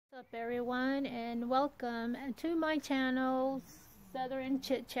What's up everyone, and welcome to my channel, Southern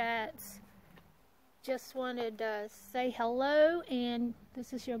Chit Chats. Just wanted to say hello, and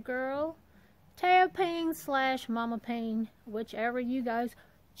this is your girl, Taya Payne / Mama Payne, whichever you guys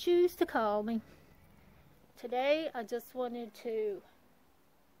choose to call me. Today I just wanted to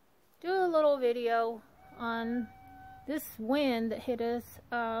do a little video on this wind that hit us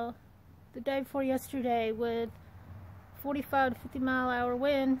the day before yesterday with 45 to 50 mile hour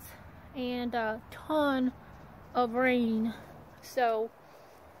winds and a ton of rain. So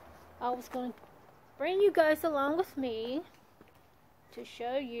I was going to bring you guys along with me to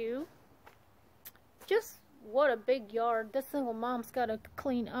show you just what a big yard this single mom's got to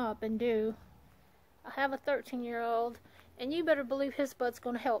clean up and do. I have a 13-year-old, and you better believe his butt's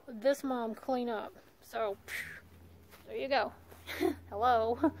going to help this mom clean up. So there you go.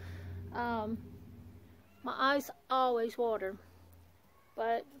 Hello. My eyes always water.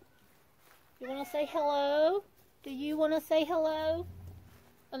 But you want to say hello? Do you want to say hello?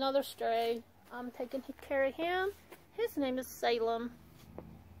 Another stray. I'm taking care of him. His name is Salem.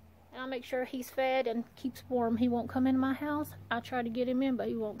 And I'll make sure he's fed and keeps warm. He won't come in my house. I try to get him in, but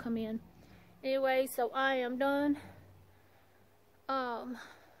he won't come in. Anyway, so I am done. I'm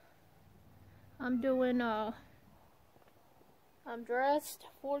dressed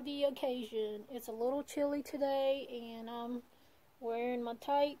for the occasion. It's a little chilly today, and I'm wearing my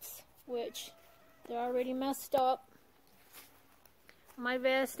tights, which they're already messed up. My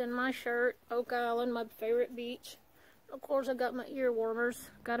vest and my shirt, Oak Island, my favorite beach. Of course, I got my ear warmers.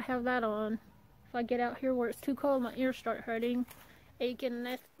 Gotta have that on. If I get out here where it's too cold, my ears start hurting, aching.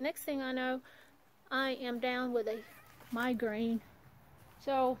 Next thing I know, I am down with a migraine.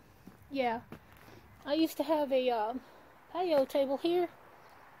 So, yeah. I used to have a patio table here.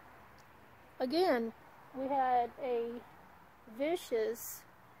 Again, we had a vicious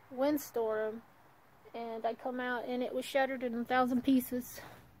windstorm, and I come out and it was shattered in 1,000 pieces.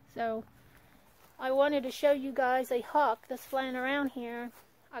 So I wanted to show you guys a hawk that's flying around here.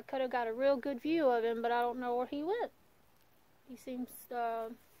 I could have got a real good view of him, but I don't know where he went. He seems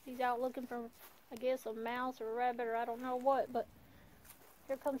he's out looking for, I guess, a mouse or a rabbit or I don't know what. But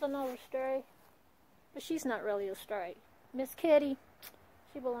here comes another stray. But she's not really a stray. Miss Kitty,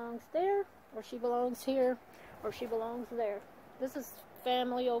 she belongs there, or she belongs here, or she belongs there. This is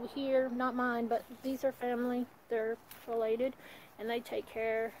family over here, not mine, but these are family. They're related, and they take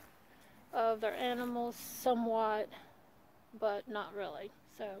care of their animals somewhat, but not really.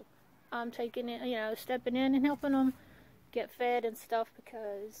 So I'm taking it, stepping in and helping them get fed and stuff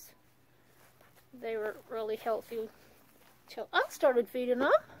because they were really healthy till I started feeding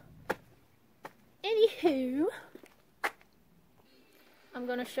them. Anywho, I'm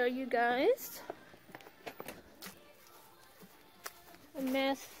going to show you guys the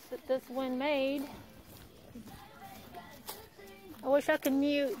mess that this wind made. I wish I could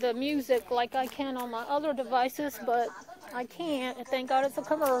mute the music like I can on my other devices, but I can't. And thank God it's a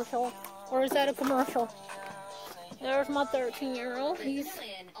commercial. Or is that a commercial? There's my 13-year-old. He's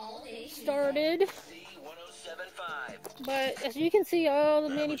started. But as you can see, all the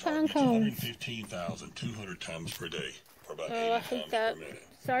many pine cones. 115,200 tons per day. Oh, I hate that.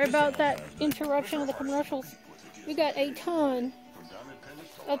 Sorry about that interruption of the commercials. We got a ton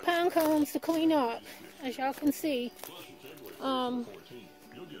of pine cones to clean up, as y'all can see.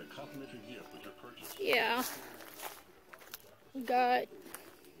 Yeah. We got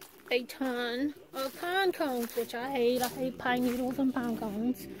a ton of pine cones, which I hate. I hate pine needles and pine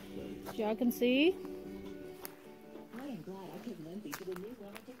cones. As y'all can see.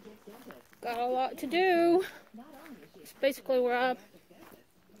 Got a lot to do. It's basically where I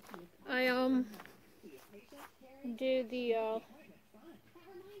do the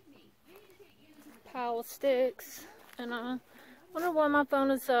pile of sticks, and I wonder why my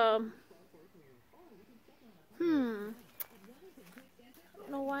phone is I don't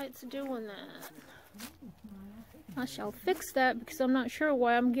know why it's doing that. I shall fix that because I'm not sure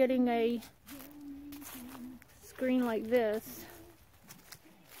why I'm getting a screen like this.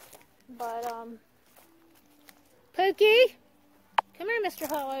 But Pokey, come here, Mr.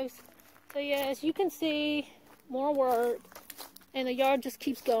 Hollows. So yeah, as you can see, more work, and the yard just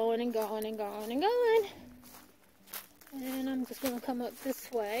keeps going and going and going and going. And I'm just gonna come up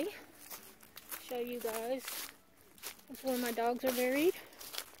this way, show you guys. That's where my dogs are buried.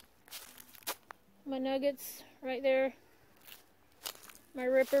 My Nuggets right there. My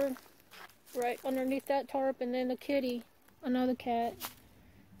Ripper right underneath that tarp, and then the kitty, another cat.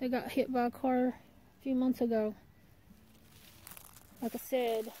 They got hit by a car a few months ago. Like I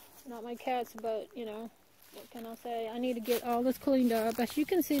said, not my cats, but what can I say? I need to get all this cleaned up. As you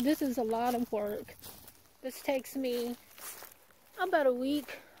can see, this is a lot of work. This takes me about a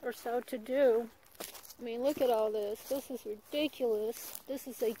week or so to do. I mean, look at all this. This is ridiculous. This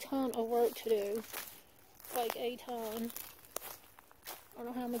is a ton of work to do. Like a ton. I don't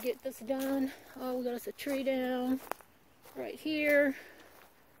know how I'm going to get this done. Oh, we got us a tree down right here.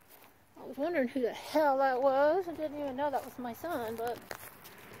 I was wondering who the hell that was. I didn't even know that was my son, but...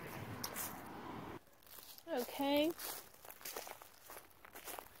 Okay.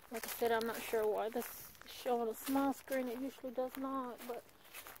 Like I said, I'm not sure why this is showing a small screen. It usually does not, but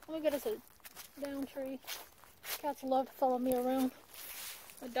let me get us a down tree. Cats love to follow me around.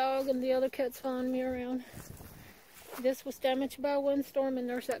 My dog and the other cats following me around. This was damaged by a windstorm, and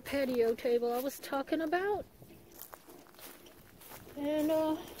there's that patio table I was talking about. And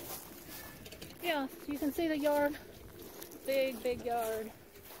yeah, so you can see the yard. Big, big yard.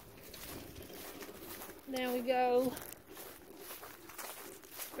 There we go.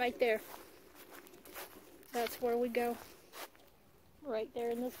 Right there. That's where we go. Right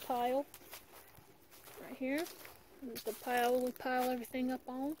there in this pile. Right here. There's the pile we pile everything up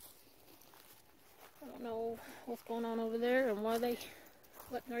on. I don't know what's going on over there and why they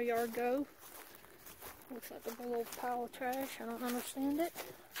letting their yard go. Looks like a big old pile of trash. I don't understand it.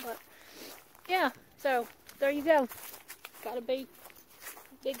 But yeah, so there you go. Got a big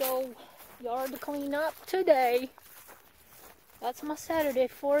old yard to clean up today. That's my Saturday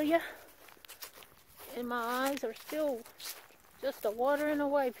for you. And my eyes are still just a watering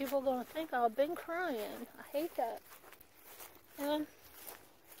away. People are gonna think I've been crying. I hate that. And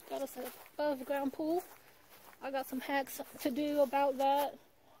got us an above ground pool. I got some hacks to do about that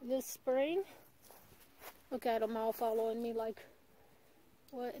this spring. Look at them all following me like,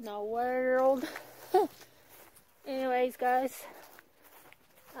 what in the world? Anyways, guys,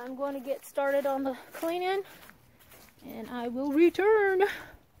 I'm going to get started on the cleaning, and I will return.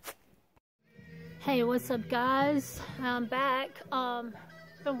 Hey, what's up, guys? I'm back.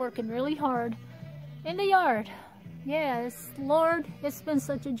 Been working really hard in the yard. Yes, Lord, it's been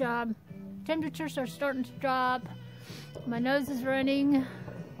such a job. Temperatures are starting to drop. My nose is running.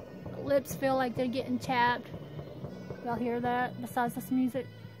 My lips feel like they're getting chapped. Y'all hear that? Besides this music.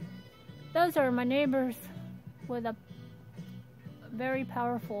 Those are my neighbors with a very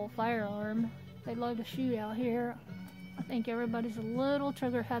powerful firearm. They love to shoot out here. I think everybody's a little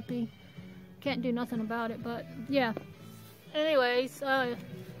trigger happy. Can't do nothing about it, but yeah. Anyways, y'all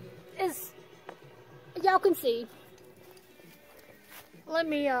can see. Let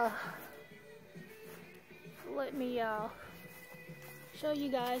me show you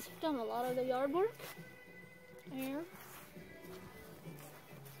guys. I've done a lot of the yard work. Here.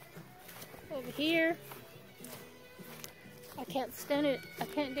 Over here. I can't stand it. I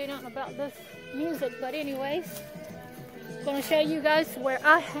can't do nothing about this music, but anyways, I'm gonna show you guys where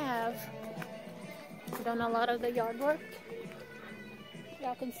I have done a lot of the yard work.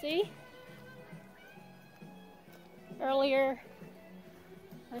 Y'all can see. Earlier,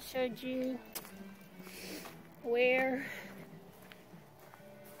 I showed you where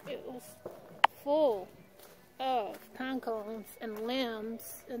it was full of pine cones and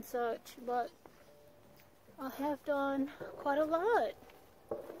limbs and such, but I have done quite a lot.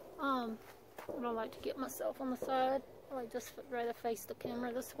 I don't like to get myself on the side. I like just rather face the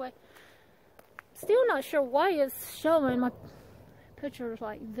camera this way. Still not sure why it's showing my pictures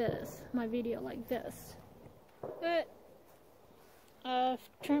like this, my video like this. But I've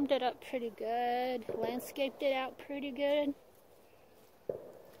trimmed it up pretty good, landscaped it out pretty good.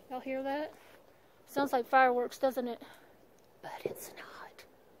 Y'all hear that? Sounds like fireworks, doesn't it? But it's not.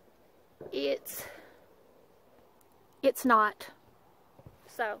 It's not.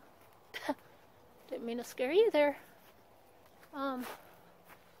 So, didn't mean to scare you there.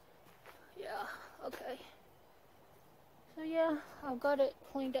 Yeah, okay. So yeah, I've got it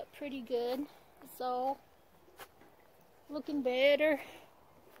cleaned up pretty good. It's all looking better.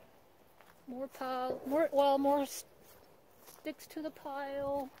 More sticks to the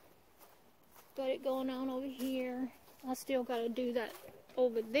pile. Got it going on over here. I still got to do that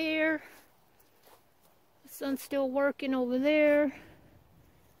over there. The sun's still working over there.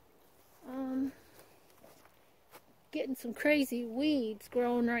 Getting some crazy weeds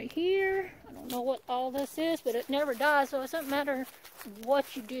growing right here. I don't know what all this is, but it never dies, so it doesn't matter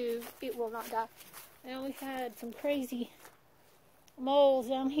what you do, it will not die. And we had some crazy moles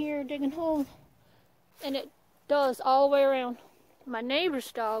down here digging holes, and it does all the way around. My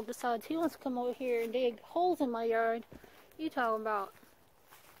neighbor's dog decides he wants to come over here and dig holes in my yard. You talking about?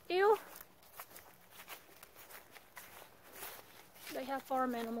 Ew. They have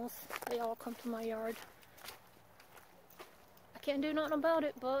farm animals. They all come to my yard. can't do nothing about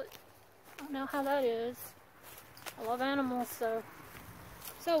it, but I know how that is. I love animals, so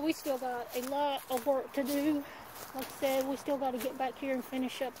we still got a lot of work to do. Like I said, we still got to get back here and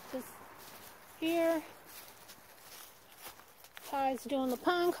finish up this here. Ty's doing the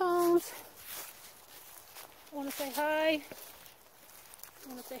pine cones. I want to say hi. I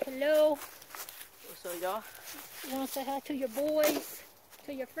want to say hello. What's up, y'all? You want to say hi to your boys,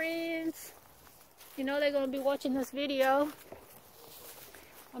 to your friends. You know they're going to be watching this video.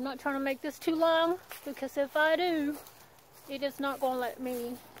 I'm not trying to make this too long, because if I do, it is not going to let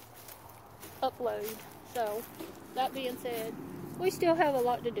me upload. So, that being said, we still have a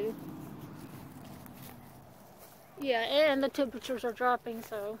lot to do. Yeah, and the temperatures are dropping,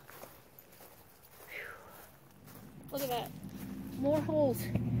 so. Whew. Look at that. More holes.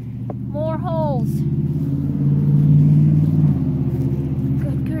 More holes.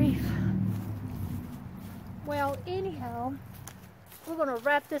 Good grief. Well, anyhow, we're going to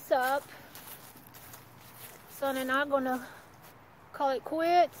wrap this up. Son and I are going to call it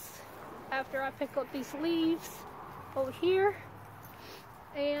quits after I pick up these leaves over here.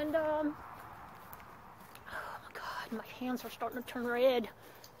 And, oh my God, my hands are starting to turn red.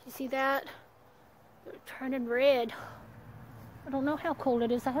 You see that? They're turning red. I don't know how cold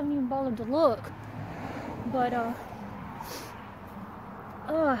it is. I haven't even bothered to look. But, I'm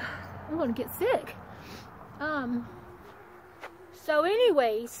going to get sick. So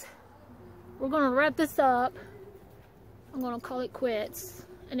anyways, we're going to wrap this up. I'm going to call it quits.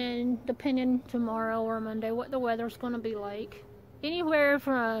 And then, depending tomorrow or Monday, what the weather's going to be like. Anywhere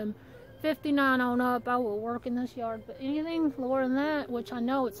from 59 on up, I will work in this yard. But anything lower than that, which I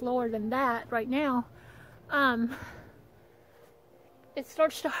know it's lower than that right now, it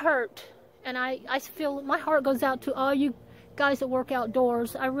starts to hurt. And I feel, my heart goes out to all you guys that work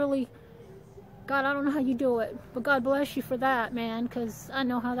outdoors. I really, God, I don't know how you do it. But God bless you for that, man. Because I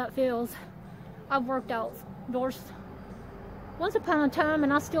know how that feels. I've worked outdoors once upon a time,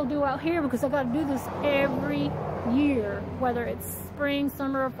 and I still do out here because I got to do this every year, whether it's spring,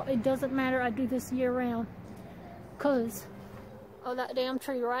 summer, it doesn't matter. I do this year round because of that damn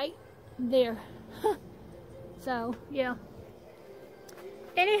tree right there. So yeah,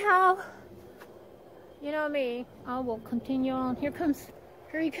 anyhow, you know me, I will continue on. Here he comes,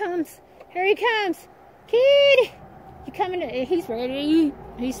 here he comes, kid, you coming to, he's ready,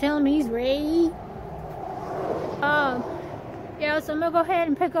 he's telling me he's ready. Yeah, so I'm going to go ahead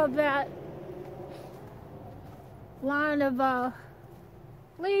and pick up that line of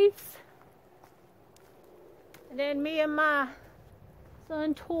leaves. And then me and my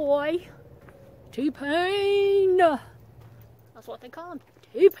son Toy, T-Payne. That's what they call him,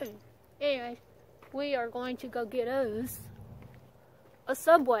 T-Payne. Anyway, we are going to go get us a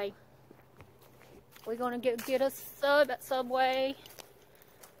Subway. We're going to get a sub at Subway.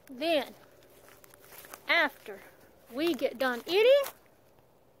 Then, after we get done eating,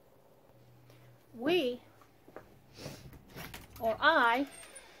 I,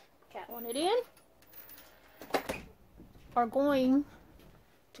 cat wanted in, are going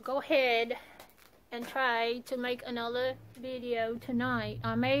to go ahead and try to make another video tonight.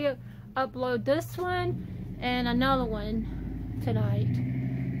 I may upload this one and another one tonight.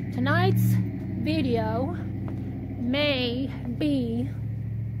 Tonight's video may be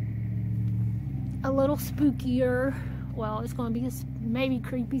a little spookier. Well, it's going to be maybe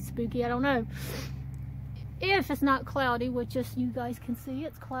creepy, spooky, I don't know. If it's not cloudy, which just you guys can see,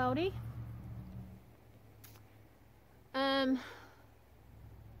 it's cloudy. Of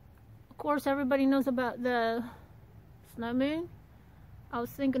course, everybody knows about the snow moon. I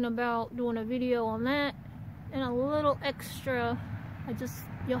was thinking about doing a video on that and a little extra.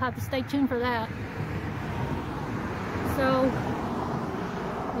 You'll have to stay tuned for that. So,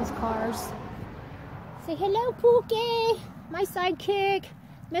 these cars. Say hello, Pookie, my sidekick,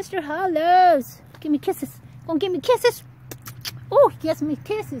 Mr. Hollows. Give me kisses. Gonna give me kisses. Oh, he gives me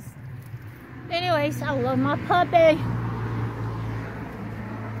kisses. Anyways, I love my puppy.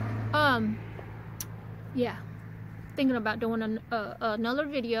 Yeah, thinking about doing another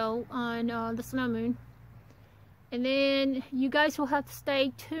video on the snow moon. And then you guys will have to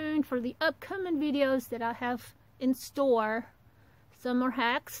stay tuned for the upcoming videos that I have in store. Some are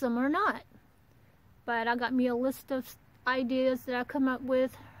hacks, some are not. But I got me a list of ideas that I come up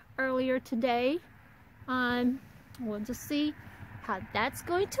with earlier today. We'll just see how that's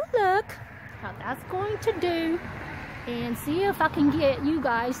going to look, how that's going to do, and see if I can get you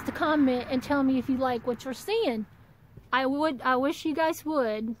guys to comment and tell me if you like what you're seeing. I wish you guys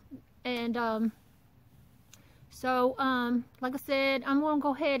would. And like I said, I'm gonna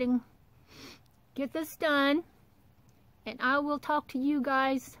go ahead and get this done, And I will talk to you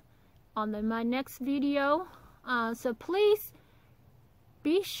guys on my next video. So please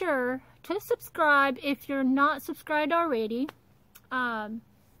be sure to subscribe if you're not subscribed already.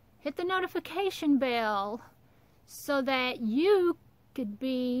 Hit the notification bell so that you could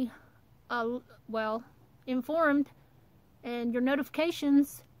be informed and your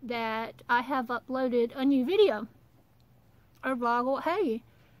notifications that I have uploaded a new video or vlog or hey.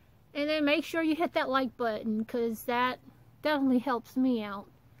 And then make sure you hit that like button, because that definitely helps me out.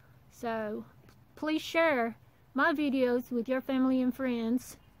 So please share my videos with your family and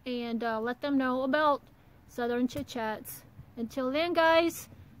friends, and let them know about Southern Chit Chats. Until then, guys,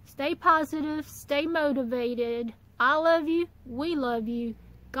 stay positive, stay motivated. I love you, we love you,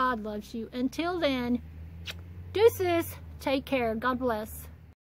 God loves you. Until then, deuces, take care, God bless.